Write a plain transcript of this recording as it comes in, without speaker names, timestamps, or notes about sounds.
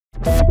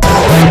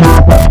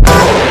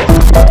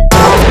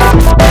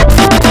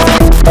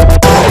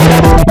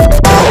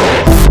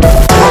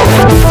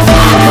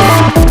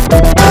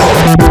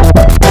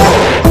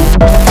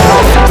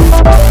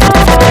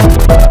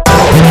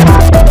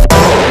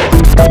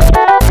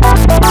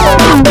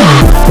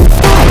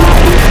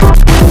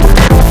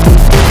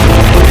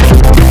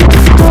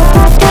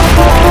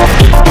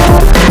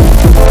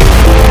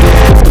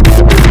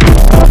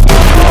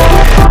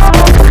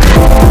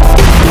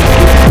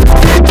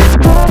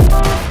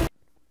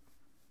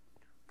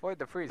Avoid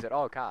the freeze at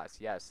all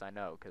costs. Yes, I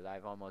know, because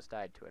I've almost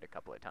died to it a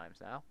couple of times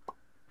now.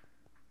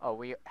 Oh,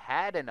 we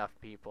had enough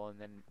people, and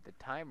then the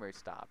timer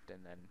stopped, and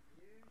then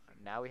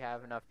now we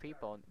have enough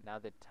people. Now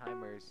the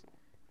timer's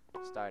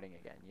starting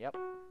again. Yep.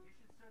 You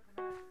should start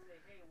the match and say,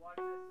 hey, watch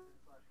this and then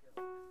slash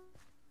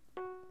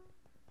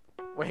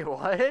kill. Wait,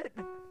 what?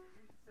 You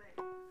should say,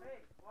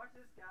 hey, watch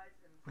this, guys,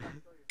 and slash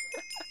kill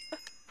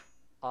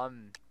yourself.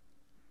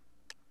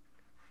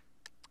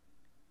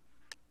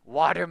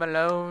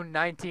 Watermelon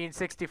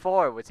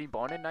 1964. Was he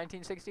born in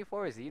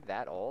 1964? Is he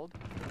that old?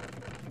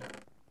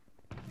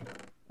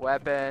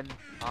 Weapon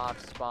off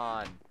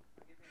spawn.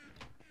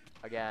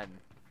 Again.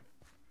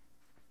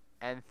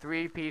 And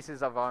 3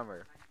 pieces of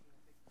armor.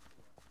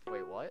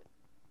 Wait, what?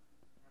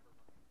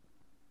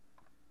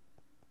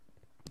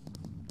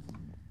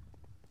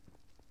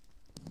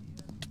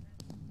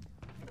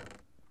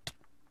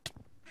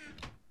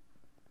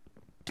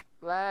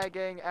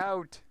 Lagging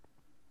out.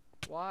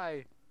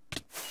 Why?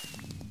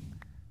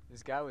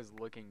 This guy was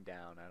looking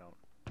down.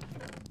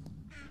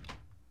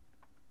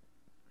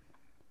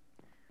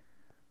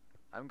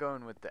 I'm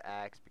going with the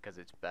axe because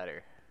it's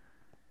better.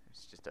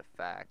 It's just a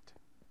fact.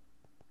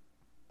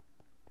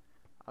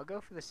 I'll go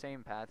for the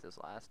same path as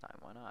last time.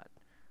 Why not?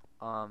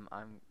 I'm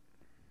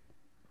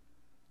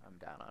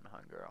down on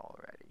hunger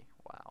already.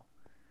 Wow.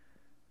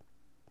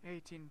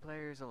 18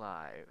 players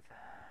alive.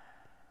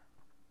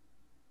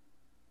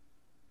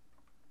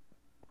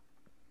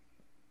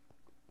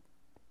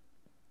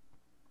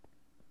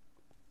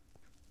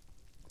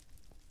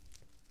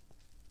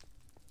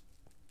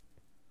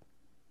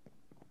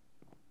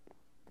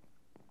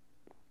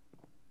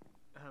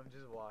 I'm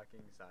just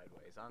walking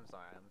sideways. I'm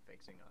sorry, I'm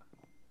fixing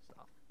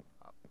stuff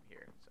up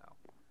here, so.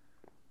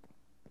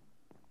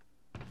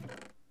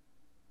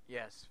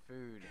 Yes,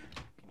 food.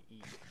 Can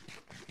eat.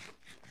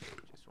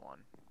 Just one.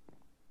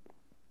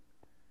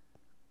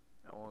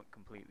 I won't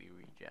completely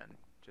regen,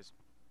 just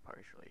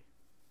partially.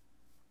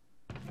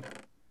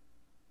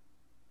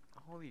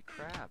 Holy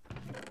crap.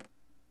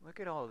 Look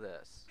at all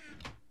this.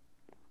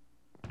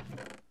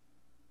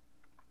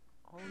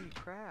 Holy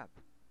crap.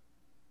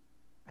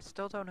 I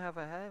still don't have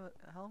a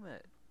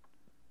helmet.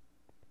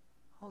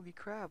 Holy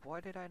crap, why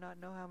did I not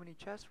know how many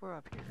chests were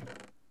up here?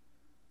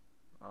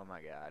 Oh my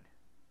god.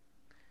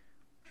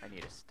 I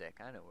need a stick.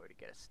 I know where to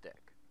get a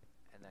stick.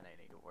 And then I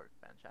need a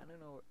workbench.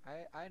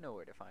 I know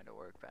where to find a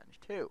workbench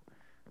too.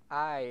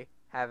 I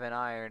have an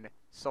iron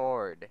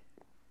sword.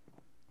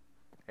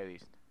 At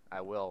least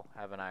I will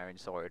have an iron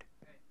sword.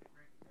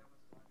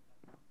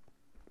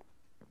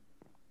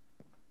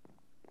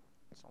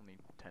 It's only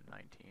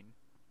 10:19.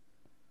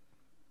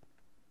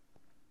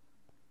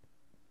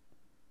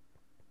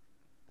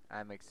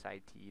 I'm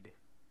excited.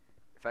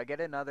 If I get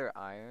another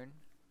iron,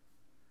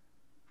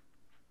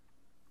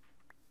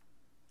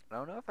 I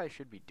don't know if I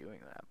should be doing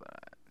that,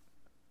 but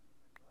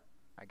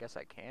I guess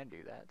I can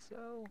do that,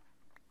 so.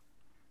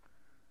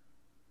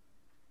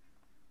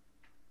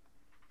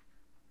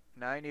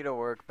 Now I need a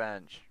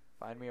workbench.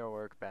 Find me a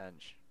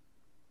workbench.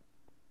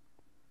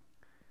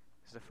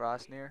 Is the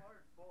frost near?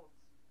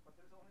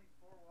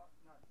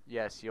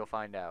 Yes, you'll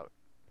find out.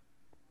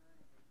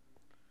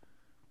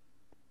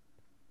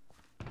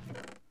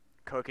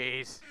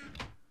 Cookies.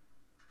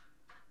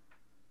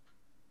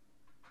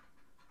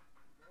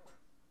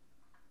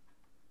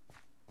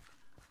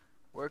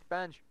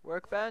 Workbench,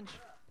 workbench.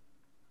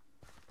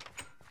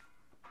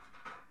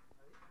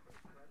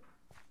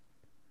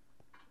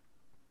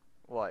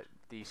 What,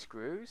 the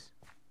screws?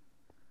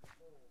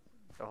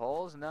 The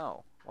holes?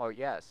 No. Or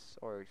yes,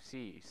 or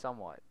C,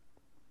 somewhat.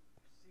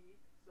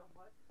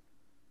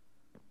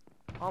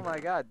 Oh my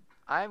god,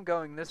 I'm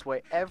going this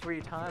way every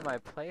time I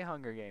play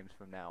Hunger Games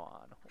from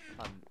now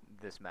on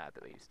this map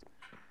at least.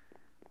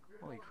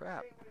 Holy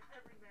crap.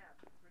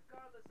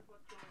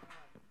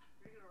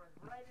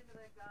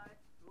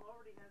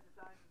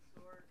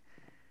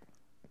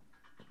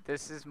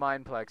 This is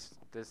Mineplex.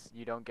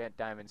 You don't get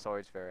diamond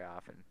swords very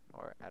often,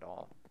 or at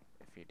all,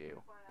 if you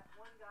do.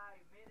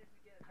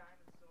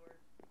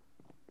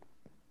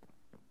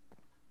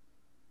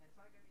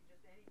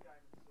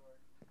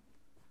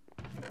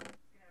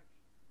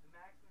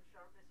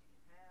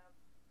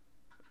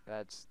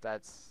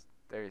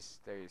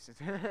 There's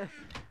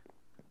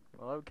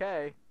well,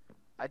 okay.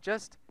 I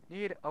just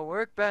need a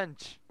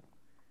workbench.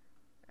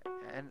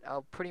 And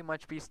I'll pretty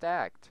much be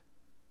stacked.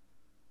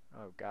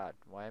 Oh god,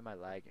 why am I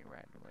lagging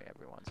randomly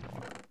every once in a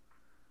while?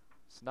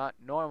 It's not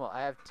normal.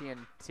 I have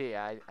TNT.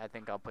 I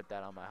think I'll put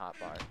that on my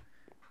hotbar.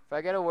 If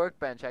I get a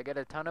workbench, I get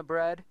a ton of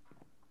bread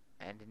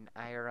and an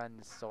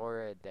iron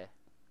sword.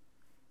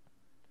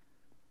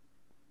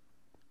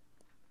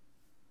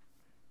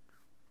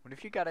 What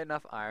if you got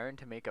enough iron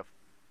to make a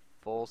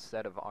full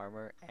set of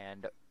armor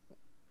and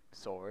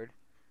sword?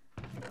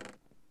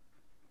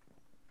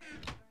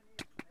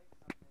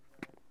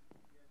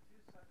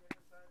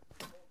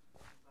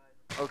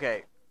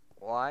 Okay,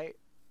 why?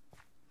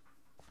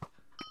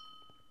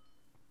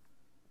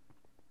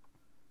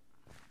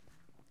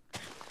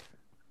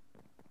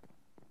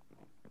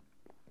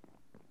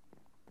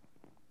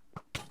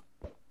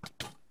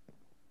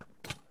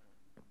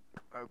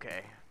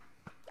 Okay.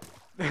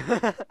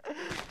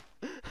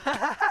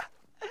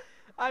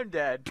 I'm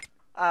dead.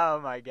 Oh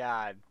my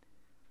god.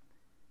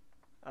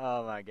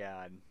 Oh my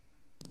god.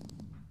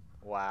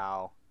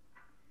 Wow.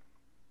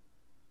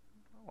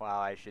 Wow,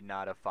 I should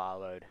not have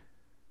followed.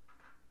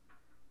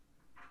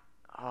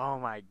 Oh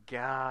my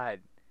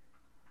god.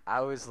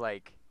 I was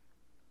like,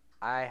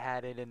 I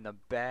had it in the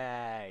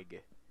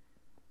bag.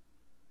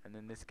 And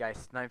then this guy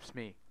snipes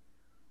me.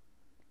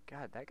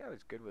 God, that guy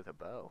was good with a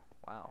bow.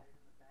 Wow.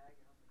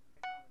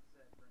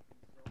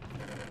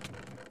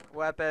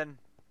 Weapon.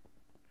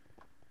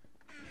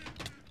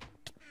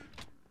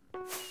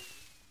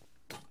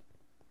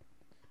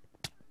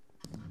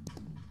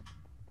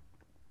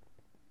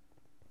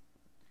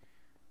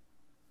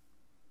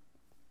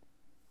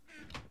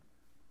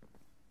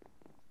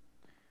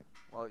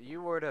 Well,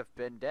 you would have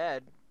been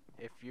dead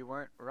if you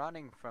weren't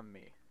running from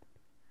me.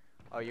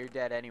 Oh, you're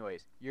dead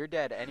anyways. You're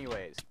dead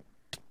anyways.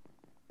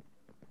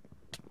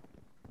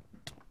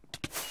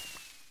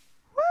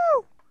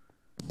 Woo!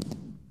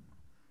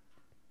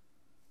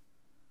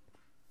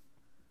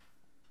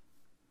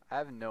 I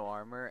have no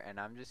armor, and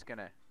I'm just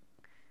gonna...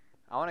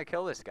 I want to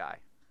kill this guy.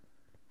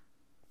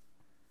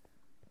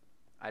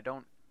 I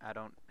don't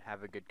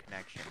have a good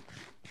connection.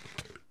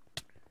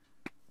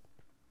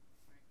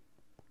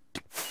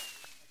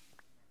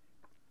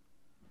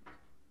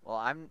 Well,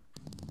 I'm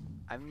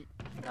not... Are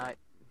you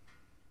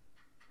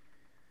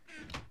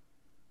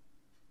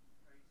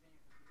saying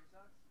your computer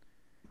sucks?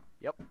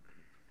 Yep.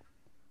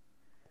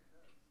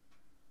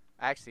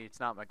 Actually, it's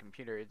not my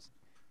computer. It's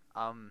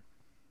I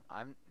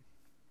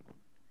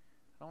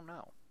don't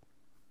know.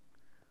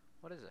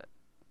 What is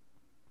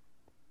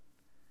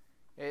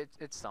it?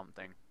 It's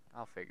something.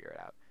 I'll figure it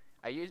out.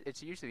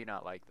 It's usually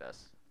not like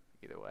this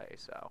either way,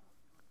 so.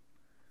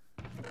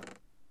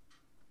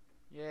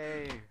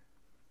 Yay.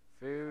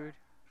 Food.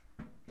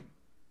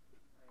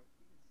 Alright,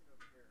 you can sit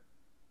over here.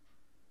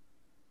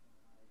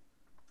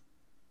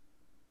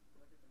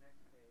 Look at the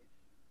next page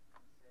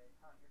and say,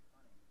 huh, you're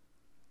funny.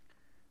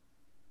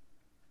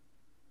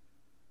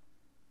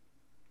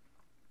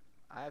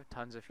 I have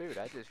tons of food.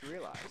 I just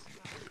realized.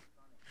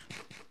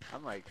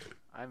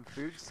 I'm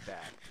food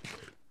stacked.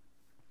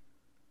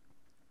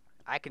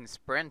 I can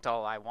sprint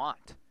all I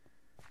want.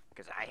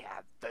 Because I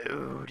have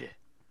food.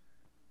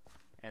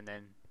 And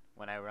then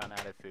when I run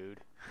out of food.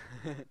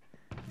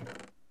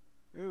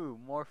 Ooh,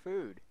 more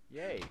food.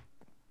 Yay.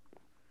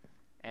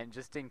 And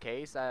just in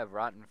case I have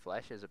rotten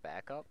flesh as a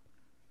backup.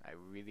 I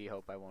really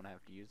hope I won't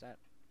have to use that.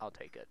 I'll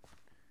take it.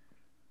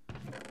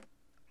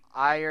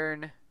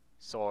 Iron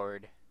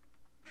sword.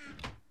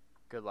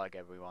 Good luck,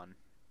 everyone.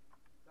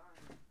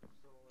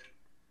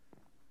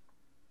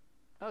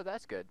 Oh,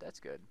 that's good. That's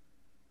good.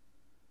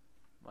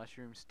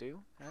 Mushroom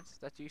stew.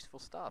 That's useful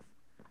stuff.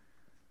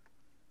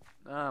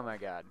 Oh my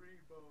god.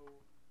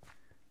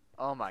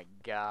 Oh my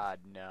god,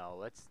 no.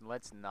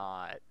 Let's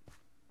not.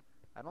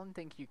 I don't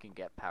think you can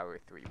get power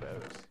 3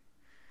 bows.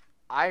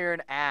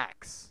 Iron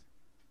axe.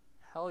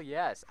 Hell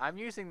yes. I'm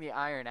using the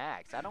iron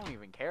axe. I don't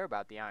even care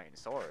about the iron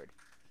sword.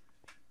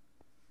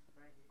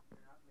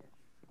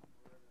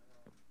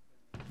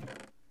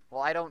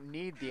 Well, I don't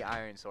need the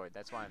iron sword.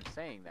 That's why I'm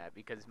saying that,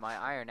 because my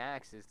iron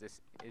axe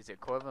is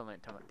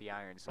equivalent to the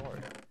iron sword. So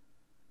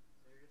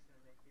you're just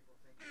gonna make people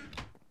think they're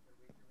weaker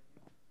than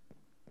you?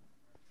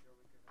 Or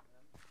you're weaker than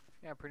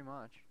them? Yeah, pretty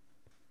much.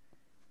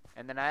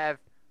 And then I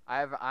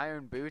have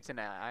iron boots and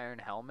an iron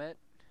helmet.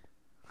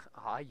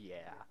 Aw,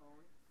 yeah.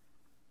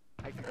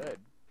 I could.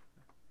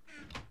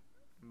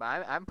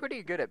 But I'm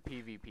pretty good at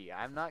PvP.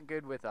 I'm not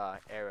good with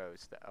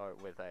arrows or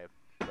with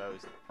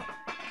bows.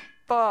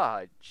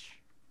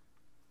 Fudge.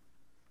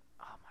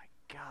 Oh my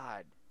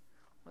god.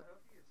 I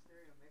hope you get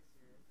stereo mix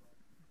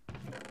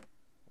here.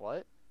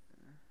 What?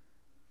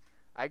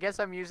 I guess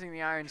I'm using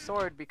the iron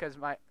sword because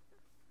I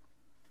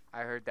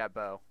heard that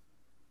bow.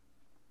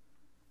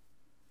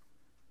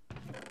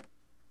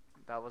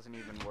 That wasn't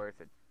even worth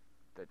it.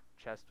 The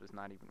chest was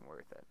not even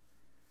worth it.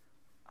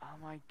 Oh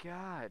my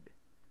god.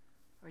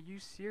 Are you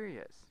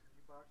serious?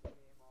 You bought the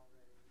game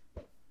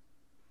already.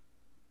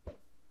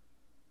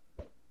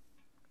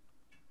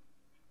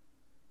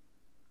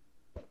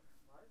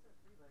 Why is there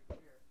 3 legs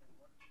here and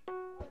what?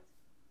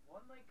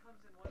 One leg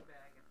comes in one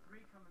bag and 3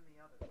 come in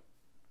the other.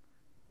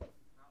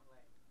 Not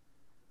leg.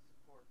 It's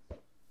supports.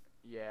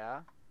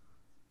 Yeah.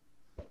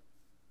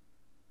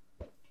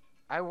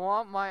 I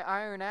want my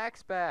iron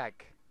axe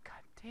back.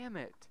 God damn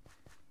it.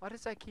 Why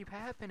does that keep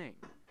happening?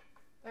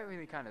 That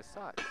really kind of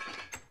sucks.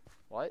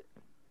 What?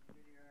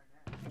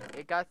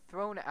 It got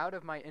thrown out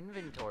of my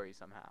inventory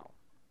somehow.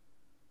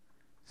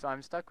 So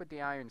I'm stuck with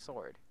the iron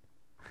sword.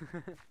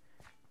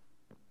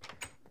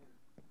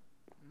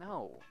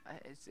 No,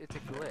 it's a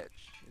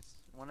glitch.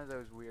 It's one of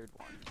those weird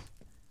ones.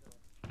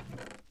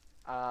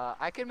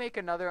 I can make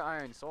another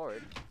iron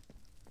sword.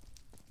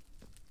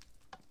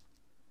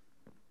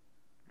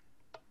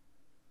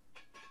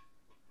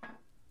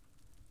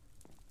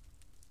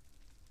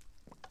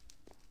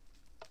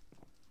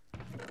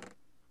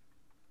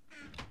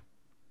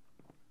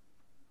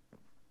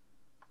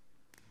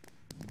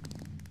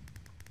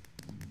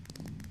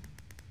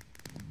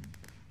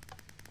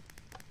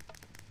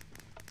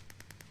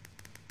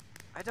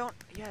 I don't.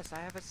 Yes, I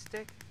have a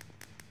stick.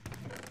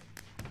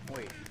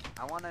 Wait,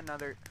 I want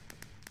another.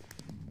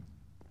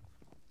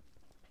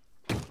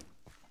 You want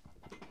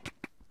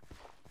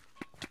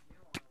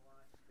to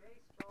watch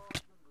Spaceballs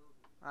the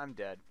movie. I'm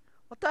dead.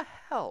 What the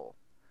hell?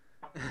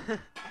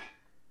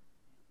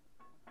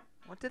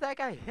 What did that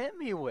guy hit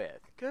me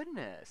with?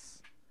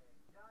 Goodness.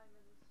 A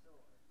diamond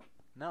sword.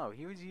 No,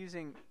 he was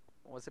using.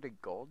 Was it a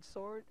gold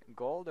sword?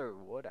 Gold or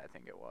wood, I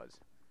think it was.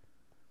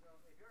 So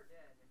if you're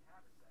dead in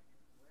half a second,